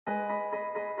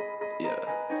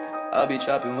I be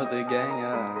trapping with the gang,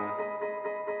 yeah.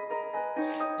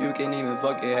 You can't even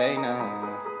fucking hate now.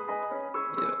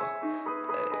 Yeah,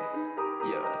 hey,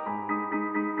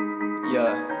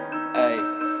 yeah, hey,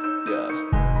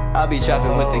 yeah. I be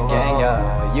trapping with the gang,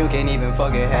 yeah. You can't even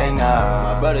fucking hang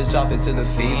now. My brothers chopping to the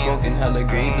feet, smoking hella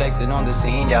green, flexing on the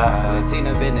scene, yeah.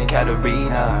 Latina been in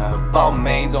KATERINA, ball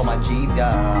mains on my jeans,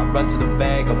 yeah. I run to the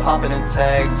bag, I'm popping in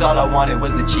tags. All I wanted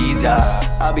was the cheese, yeah.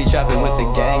 I be trapping with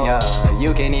the gang, yeah.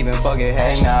 You can't even fucking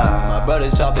hang now. My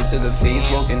brothers chopping to the feet,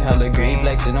 smoking hella green,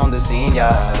 flexing on the scene,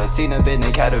 yeah. Latina been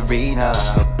in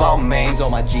KATERINA, ball mains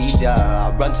on my jeans, yeah.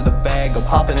 I run to the bag, I'm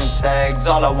popping in tags.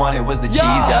 All I wanted was the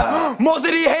cheese, yeah. Most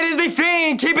of these haters, they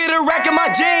fiend. Keep it a rack in my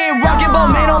jean. Rockin' ball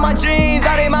man on my jeans.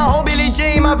 That ain't my whole Billie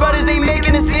Jean. My brothers, they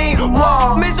making a scene.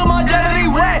 Whoa, miss on my jet, they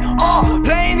wet.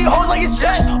 Playing these hoes like it's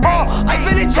chess. I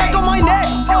spin a check on my neck.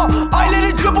 I let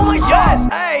it drip on my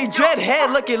chest. Hey,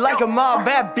 dreadhead looking like a mob.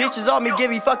 Bad bitches on me, give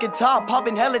me fucking top.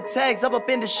 Popping hella tags up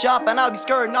in the shop, and I'll be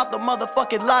skirting off the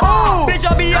motherfucking lot. Bitch,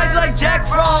 I'll be ice like Jack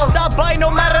Frost. I'll bite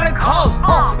no matter the cost.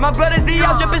 My brothers, they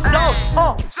all dripping sauce.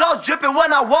 Sauce dripping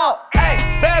when I walk.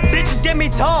 Bad bitches get me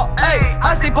talk, ayy.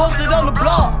 I stay posted on the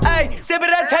block, ayy.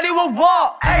 Sippin' that telly with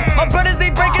walk, ayy. My brothers,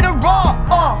 they breaking the raw,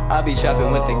 I be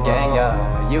trapping with the gang,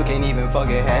 yeah. You can't even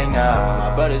fucking hang now.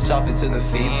 My brothers chopping to the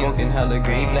feet, smoking hella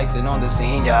green, flexing on the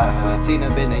scene, yeah. Latina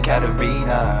been in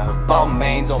KATERINA, ball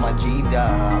mains on my jeans, yeah.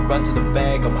 I run to the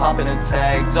bag, I'm popping in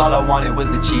tags. All I wanted was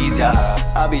the cheese, yeah.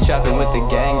 I be trapping with the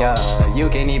gang, yeah. You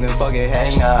can't even fucking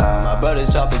hang now. My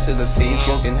brothers chopping to the feet,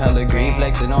 smoking hella green,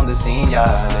 flexing on the scene, yeah.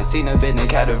 Latina been in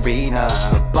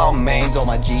KATERINA, ball mains on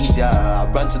my jeans, yeah. I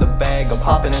run to the bag, I'm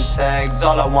popping in tags.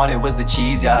 All I wanted was the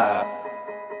cheese, yeah.